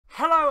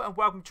Hello and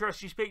welcome to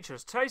RSG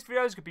Features. Today's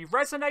video is going to be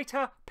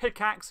Resonator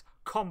Pickaxe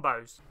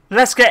combos.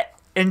 Let's get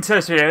into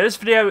this video. This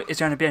video is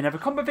going to be another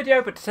combo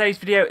video, but today's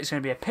video is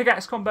going to be a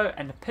pickaxe combo,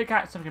 and the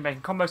pickaxe I'm going to be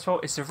making combos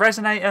for is the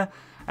Resonator.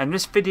 And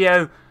this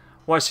video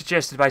was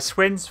suggested by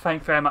Swins.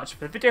 Thank you very much for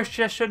the video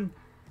suggestion.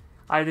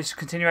 This is a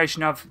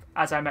continuation of,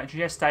 as I mentioned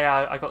yesterday,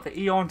 I got the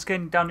E.L.F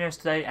skin done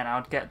yesterday, and I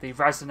would get the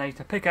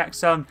Resonator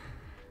pickaxe done.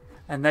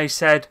 And they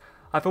said,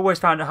 I've always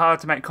found it hard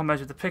to make combos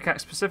with the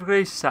pickaxe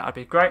specifically, so that would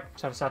be great.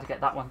 So I decided to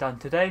get that one done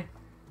today.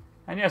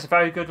 And yeah, it's a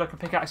very good looking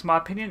pickaxe in my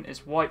opinion.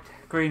 It's white,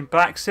 green,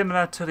 black,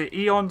 similar to the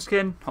E.L.F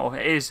skin, or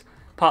it is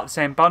part of the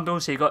same bundle.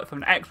 So you got it from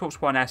the Xbox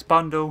One S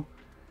bundle.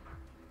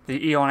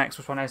 The E.L.F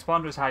Xbox One S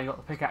bundle is how you got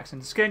the pickaxe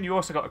and the skin. You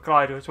also got a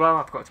glider as well.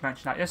 I forgot to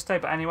mention that yesterday,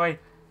 but anyway,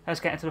 let's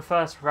get into the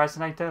first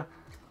Resonator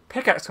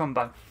pickaxe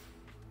combo.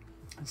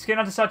 The skin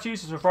I decided to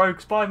use is a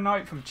Rogue Spider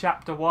Knight from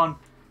Chapter 1,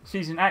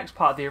 Season X,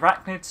 part of the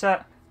Arachnid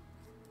set.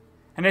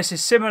 And this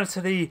is similar to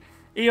the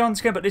E.L.F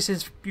skin, but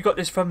you got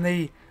this from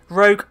the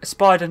Rogue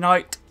Spider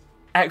Knight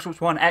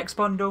Xbox One X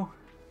bundle.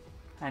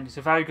 And it's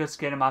a very good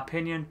skin in my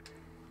opinion.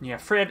 And you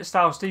have 3 edit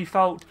styles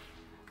default,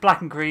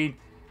 black and green,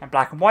 and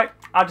black and white.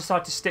 I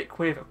decided to stick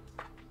with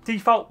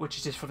default, which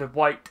is just for the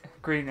white,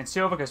 green, and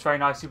silver. Goes very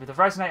nicely with the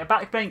Resonator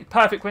back bling.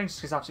 Perfect bling,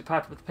 just goes absolutely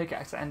perfect with the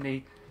pickaxe and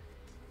the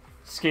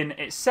skin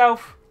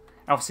itself.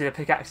 And obviously the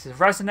pickaxe is a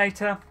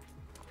Resonator.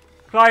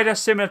 Glider,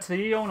 similar to the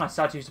E.L.F, I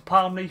decided to use the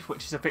Palm Leaf,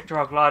 which is a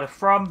Victor glider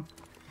from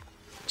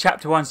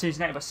Chapter 1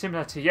 Season 8, but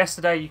similar to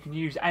yesterday, you can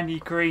use any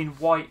green,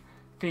 white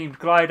themed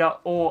glider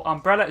or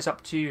umbrella. It's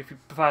up to you. If you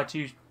prefer to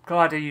use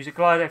glider, use a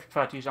glider. If you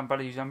prefer to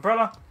use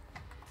umbrella.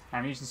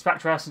 And I'm using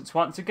Spectre Essence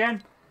once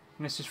again.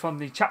 And this is from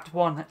the Chapter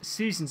 1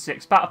 Season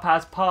 6 Battle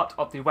Pass, part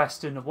of the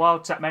Western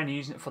Wild set, mainly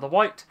using it for the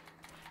white.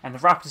 And the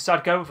wrap I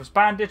decided to go with was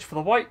Bandage for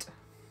the white,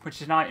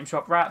 which is an item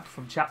shop wrap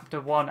from Chapter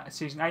 1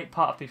 Season 8,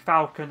 part of the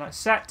Falcon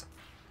set.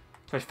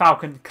 So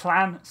Falcon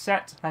Clan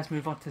set. Let's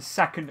move on to the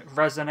second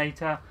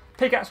Resonator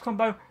pickaxe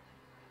combo.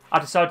 I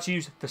decided to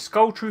use the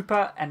Skull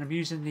Trooper, and I'm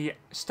using the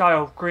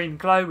style green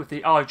glow with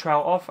the eye trail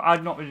off.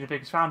 I'm not really the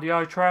biggest fan of the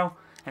eye trail,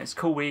 and it's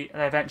cool they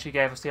eventually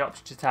gave us the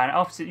option to turn it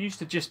off. So it used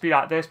to just be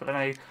like this, but then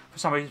they for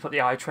some reason put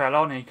the eye trail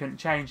on and you couldn't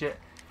change it,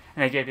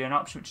 and they gave you an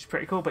option, which is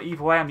pretty cool. But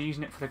either way, I'm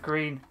using it for the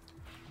green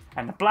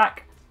and the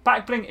black.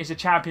 Back bling is a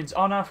Champion's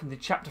Honor from the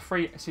Chapter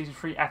 3 Season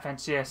 3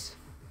 FNCS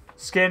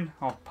skin,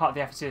 or part of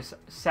the FNCS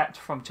set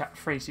from Chapter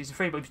 3 Season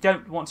 3, but if you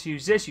don't want to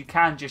use this, you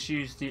can just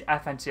use the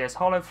FNCS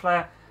Holo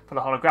Flare for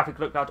the holographic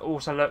look. That would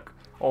also look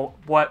or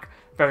work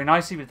very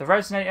nicely with the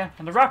Resonator.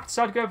 And the wrap I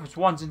decided to go with was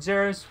 1s and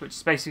 0s, which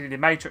is basically the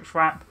Matrix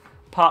wrap,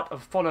 part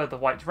of Follow the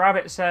White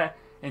Rabbit set,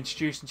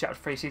 introduced in Chapter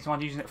 3 Season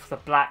 1, using it for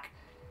the black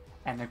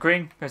and the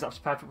green, because that's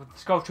perfect with the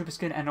Skull Trooper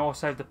skin, and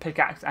also the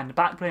pickaxe and the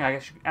back bling, I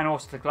guess, and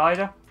also the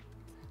glider.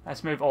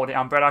 Let's move, or the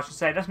umbrella I should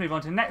say. Let's move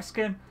on to the next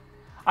skin.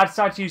 I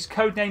decided to use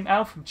Codename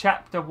E.L.F from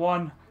Chapter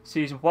 1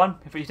 Season 1.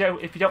 If you don't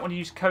want to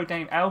use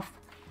Codename E.L.F,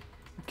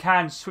 you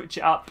can switch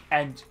it up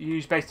and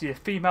use basically the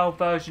female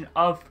version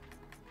of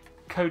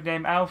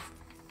Codename E.L.F.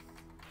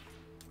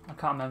 I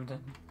can't remember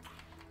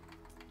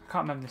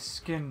the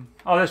skin.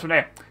 Oh, this one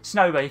here.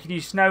 Snowbell. You can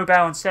use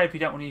Snowbell instead if you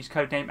don't want to use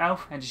Codename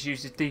E.L.F, and just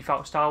use the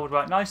default style, would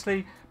work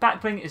nicely.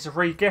 Backbling is a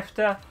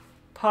regifter,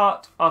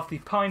 part of the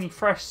Piney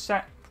Fresh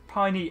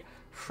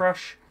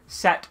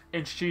set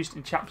introduced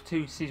in Chapter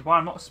 2 Season 1.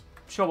 I'm not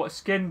sure what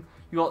skin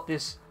you got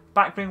this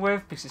backbling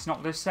with, because it's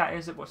not this set,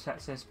 is it? What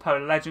set says Polar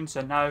Legends, so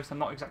no, so I'm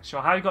not exactly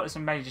sure how you got this,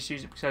 and maybe just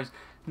use it because it's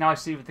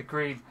nicely with the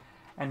green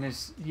and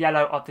this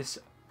yellow of this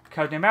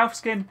Codename E.L.F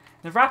skin. And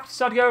the wrap I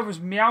decided to go over was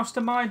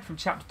Meowstermind from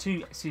Chapter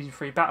 2 Season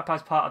 3 Battle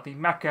Pass, part of the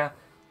Mecha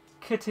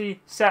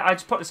Kitty set. I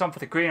just put this on for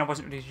the green. I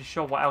wasn't really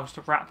sure what else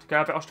to wrap to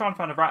go, but I was trying to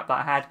find a wrap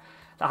that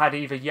had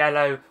either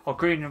yellow or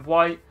green and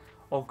white,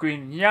 or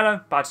green and yellow,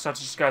 but I decided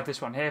to just go with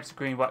this one here because the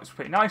green works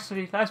pretty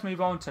nicely. Let's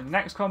move on to the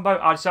next combo.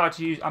 I decided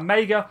to use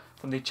Omega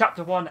from the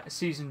Chapter 1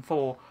 Season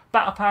 4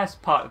 Battle Pass,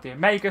 part of the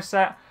Omega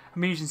set.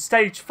 I'm using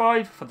Stage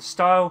 5 for the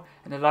style,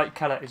 and the light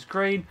colour is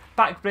green.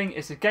 Back bling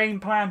is the game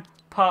plan,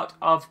 part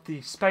of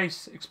the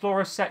Space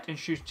Explorer set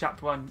introduced in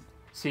Chapter 1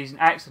 Season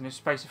X, and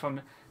it's basically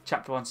from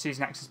Chapter 1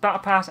 Season X's Battle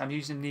Pass. I'm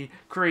using the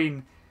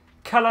green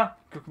colour.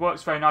 It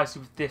works very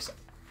nicely with this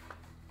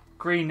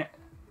green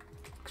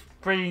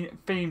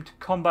themed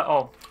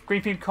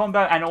combo,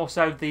 and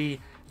also the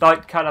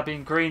light colour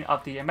being green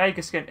of the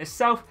Omega skin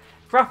itself.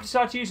 Wrap I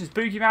decided to use is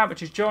Boogeyman,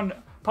 which is part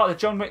of the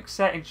John Wick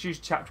set introduced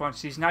in Chapter 1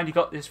 Season 9. You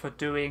got this for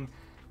doing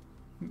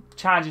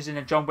challenges in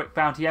a John Wick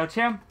Bounty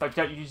LTM, but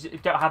if you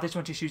don't have this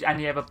one, just use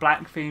any other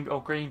black themed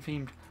or green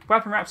themed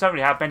weapon wraps. I don't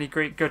really have many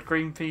good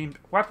green themed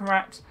weapon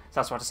wraps, so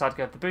that's why I decided to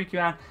go with the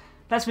Boogeyman.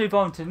 Let's move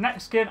on to the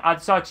next skin. I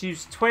decided to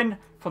use Twin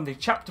from the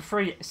Chapter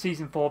 3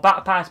 Season 4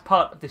 Battle Pass,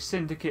 part of the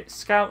Syndicate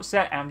Scout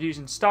set, and I'm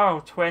using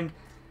Style Twin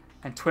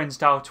and Twin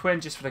Style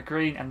Twin just for the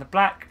green and the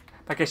black.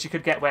 But I guess you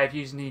could get away with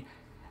using the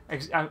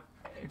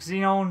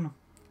Xenon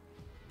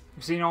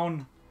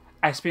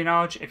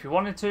Espionage if you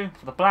wanted to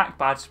for the black,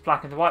 but I just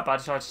black and the white, but I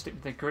decided to stick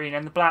with the green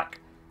and the black.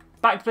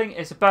 Backbling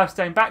is a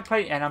birthstone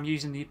backplate, and I'm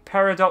using the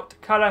Peridot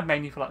colour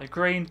mainly for like the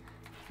green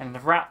And the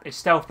wrap is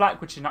Stealth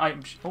Black, which is an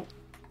item... Oh,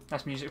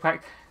 that's music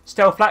effect.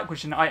 Stealth Black, which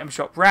is an item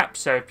shop wrap.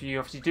 So if you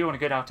obviously do want a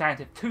good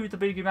alternative to the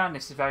Boogeyman,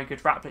 this is a very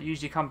good wrap that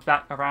usually comes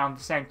back around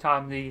the same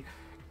time the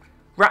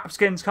wrap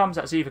skins comes.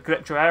 That's either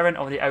Glitch or Aaron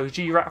or the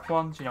OG wrap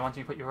ones. You know, once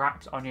you put your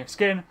wraps on your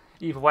skin.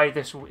 Either way,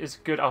 this is a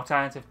good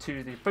alternative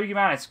to the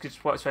Boogeyman. It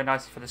just works very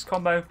nicely for this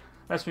combo.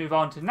 Let's move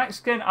on to the next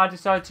skin. I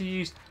decided to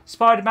use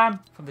Spider-Man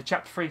from the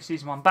Chapter 3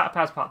 Season 1 Battle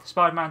Pass, part of the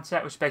Spider-Man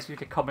set, which is basically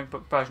the comic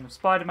book version of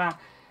Spider-Man.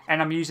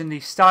 And I'm using the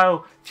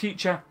Style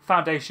Future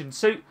Foundation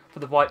suit for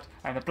the white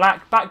and the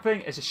black. Back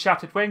bling is a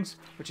Shattered Wings,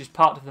 which is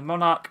part of the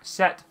Monarch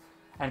set.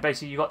 And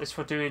basically you got this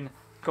for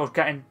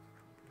getting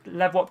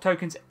level up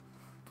tokens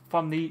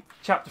from the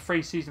Chapter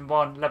 3 Season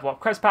 1 level up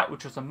quest pack,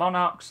 which was the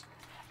Monarchs.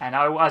 And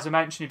as I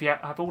mentioned, if you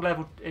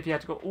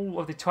had to go all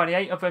of the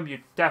 28 of them,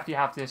 you'd definitely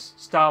have this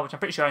style, which I'm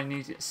pretty sure I only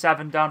need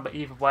 7 done, but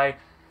either way,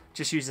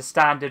 just use the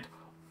standard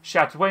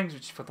Shattered Wings,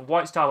 which is for the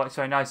white style, works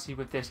very nicely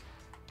with this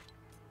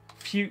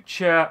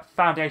Future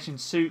Foundation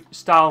suit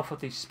style for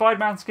the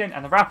Spider-Man skin.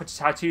 And the wrap I just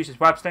had to use is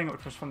Web Sling,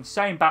 which was from the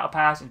same battle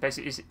pass, and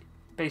basically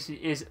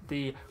is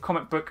the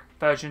comic book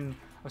version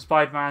of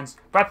Spider-Man's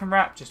weapon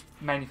wrap, just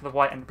mainly for the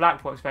white and the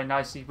black. Works very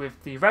nicely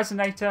with the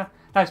Resonator.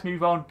 Let's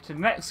move on to the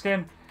next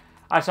skin.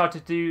 I decided to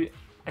do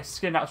a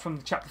skin that was from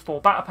the Chapter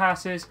 4 Battle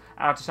Passes,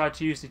 and I decided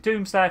to use the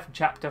Doomslayer from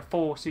Chapter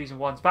 4 Season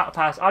 1's Battle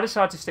Pass. I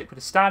decided to stick with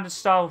the standard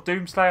style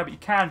Doomslayer, but you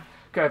can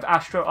go with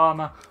Astro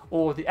Armor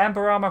or the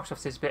Ember Armor,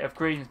 because there's a bit of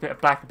green, there's a bit of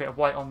black, a bit of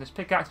white on this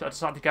pickaxe, but I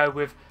decided to go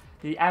with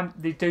the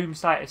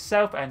Doomslayer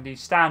itself and the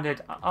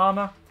standard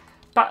armor.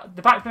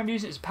 The back bling I'm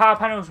using is Power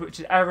Panels, which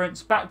is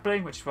Errant's back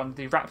bling, which is one of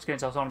the wrap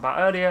skins I was on about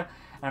earlier,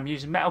 and I'm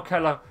using Metal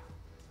Color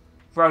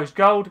Rose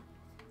Gold.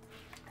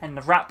 And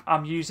the wrap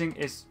I'm using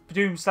is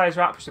Doomslayer's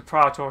wrap, which is the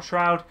Praetor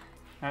Shroud.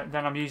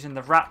 Then I'm using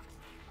the wrap,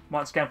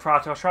 once again,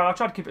 Praetor Shroud. I'll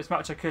try to keep it as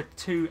much as I could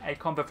to a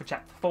combo for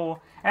Chapter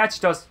 4. It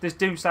actually does, this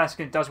Doomslayer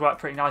skin does work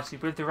pretty nicely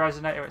with the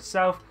Resonator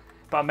itself,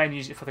 but I mainly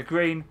use it for the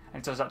green,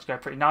 and it does actually go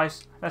pretty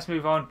nice. Let's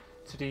move on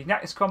to the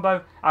next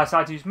combo. I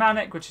decided to use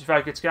Manic, which is a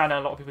very good skin. I know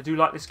a lot of people do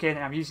like this skin,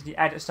 and I'm using the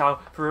edit style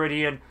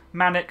Viridian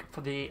Manic for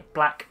the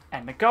black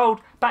and the gold.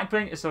 Back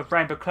bling is the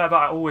Rainbow Clover.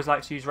 I always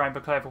like to use Rainbow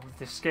Clover with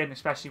this skin,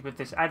 especially with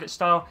this edit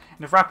style.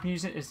 And the wrap I'm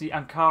using is the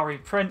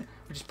Ankari print,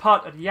 which is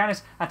part of the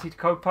Yanis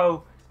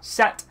Antetokounmpo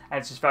set, and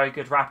it's just very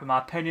good wrap in my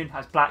opinion.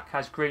 Has black,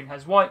 has green,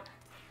 has white,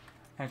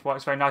 and it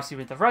works very nicely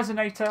with the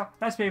Resonator.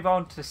 Let's move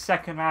on to the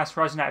second last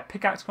Resonator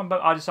Pickaxe combo.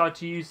 I decided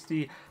to use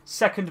the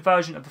second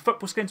version of the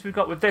football skins we've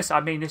got with this. I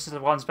mean, this is the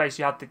ones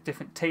basically you have the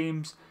different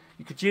teams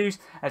you could use.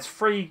 There's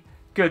 3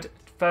 good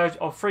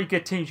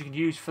teams you can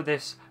use for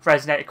this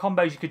Resonator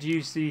combos. You could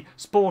use the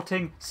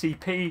Sporting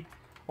CP,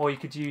 or you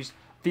could use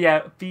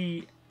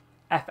VFL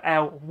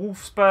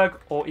Wolfsburg,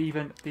 or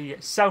even the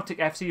Celtic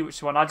FC, which is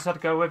the one I decided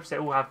to go with because they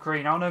all have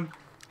green on them.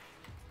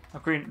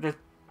 The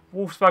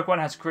Wolfsburg one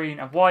has green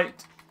and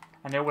white,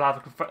 and they all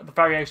have the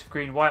variation of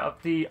green and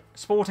white. The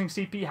Sporting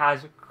CP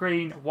has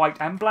green, white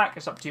and black.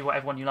 It's up to you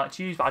whatever one you like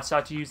to use, but I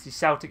decided to use the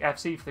Celtic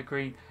FC for the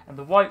green and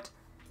the white.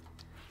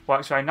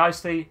 Works very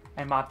nicely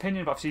in my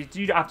opinion, but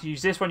obviously you don't have to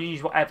use this one. You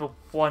use whatever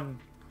one,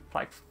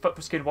 like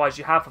football skin wise,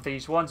 you have of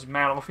these ones,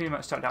 male or female.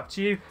 It's totally up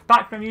to you.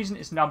 Back I'm using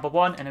is number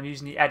 1, and I'm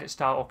using the edit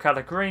style or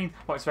colour green.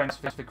 Works very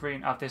nicely with the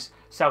green of this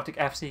Celtic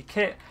FC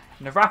kit.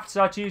 And the wrap I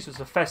decided to use was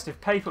the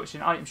Festive Paper, which is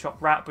an item shop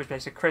wrap, which is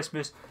basically a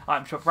Christmas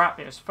item shop wrap.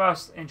 It was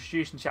first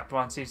introduced in Chapter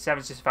 1 Season 7.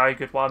 It's just a very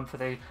good one for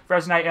the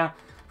Resonator.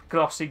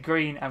 Glossy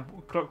green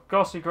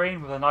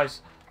with a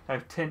nice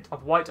tint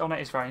of white on it.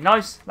 It's very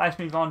nice. Let's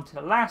move on to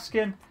the last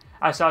skin.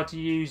 I decided to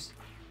use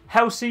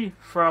Halsey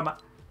from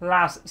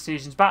last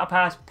season's Battle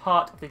Pass,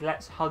 part of the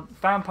Let's Hunt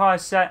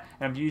Vampires set,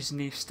 and I'm using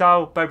the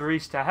Style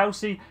Barbarista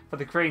Halsey for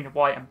the green,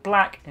 white and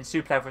black, and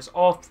super level is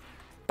off.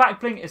 Back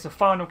bling is the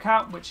final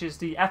count, which is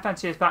the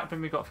FNCS back bling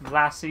we got from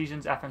last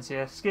season's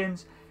FNCS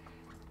skins.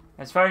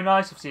 It's very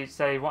nice. Obviously, it's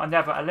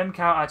never a limb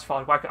count. I just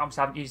thought I'd whack it up,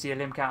 so I haven't used the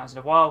limb counters in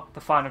a while.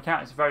 The final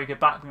count is a very good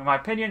back bling in my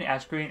opinion. It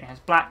has green, it has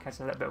black, it has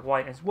a little bit of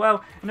white as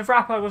well. And the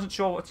wrap I wasn't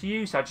sure what to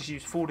use, so I just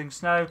used Falling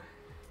Snow.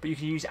 But you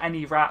can use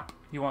any wrap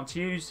you want to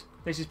use.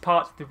 This is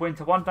part of the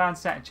Winter Wonderland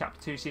set in Chapter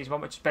 2 Season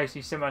 1, which is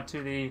basically similar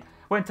to the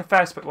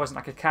Winterfest, but it wasn't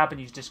like a cabin.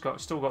 You just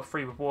still got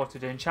free with water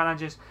doing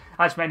challenges.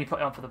 I just mainly put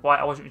it on for the white.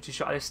 I wasn't really too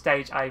sure at this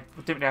stage. I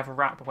didn't really have a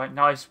wrap that went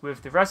nice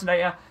with the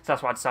Resonator, so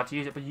that's why I decided to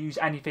use it. But use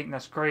anything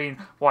that's green,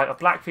 white or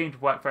black themed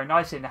would work very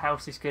nicely, and the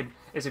Halsey skin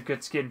is a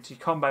good skin to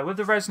combo with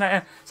the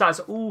Resonator. So that's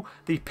all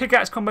the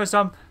pickaxe combos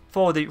done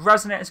for the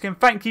Resonator skin.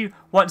 Thank you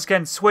once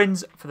again,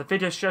 Swins, for the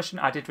video suggestion.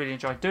 I did really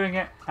enjoy doing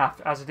it.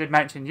 As I did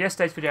mention in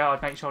yesterday's video,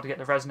 I'd make sure to get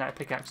the Resonator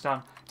pickaxe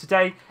done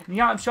today. In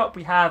the item shop,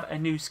 we have a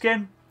new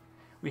skin.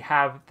 We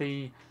have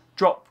the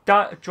Drop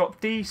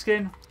D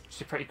skin, which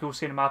is a pretty cool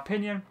skin in my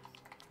opinion.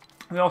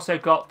 We also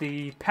got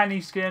the Penny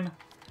skin,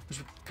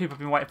 which people have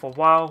been waiting for a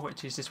while,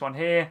 which is this one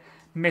here.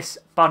 Miss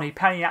Bunny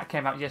Penny, that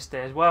came out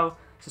yesterday as well.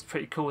 So it's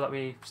pretty cool that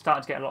we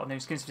started to get a lot of new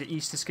skins. The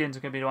Easter skins are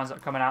going to be the ones that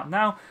are coming out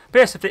now. But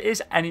yes, if there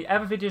is any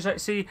other videos that you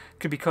see,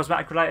 could be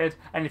cosmetic related,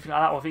 anything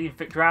like that, or even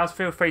victory hours,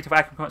 feel free to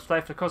whack in comments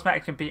below. For the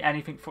cosmetic, it can be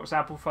anything, for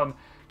example, from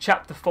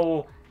Chapter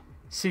 4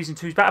 Season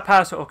 2's Battle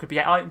Pass, or it could be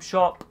an item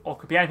shop, or it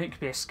could be anything. It could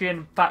be a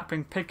skin,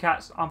 backbling,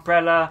 pickaxe,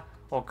 umbrella,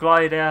 or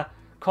glider,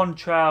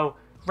 contrail,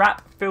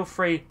 wrap. Feel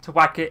free to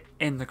whack it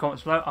in the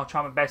comments below. I'll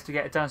try my best to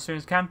get it done as soon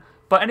as I can.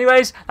 But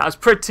anyways, that was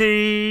pretty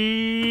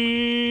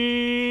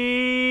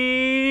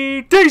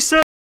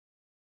decent.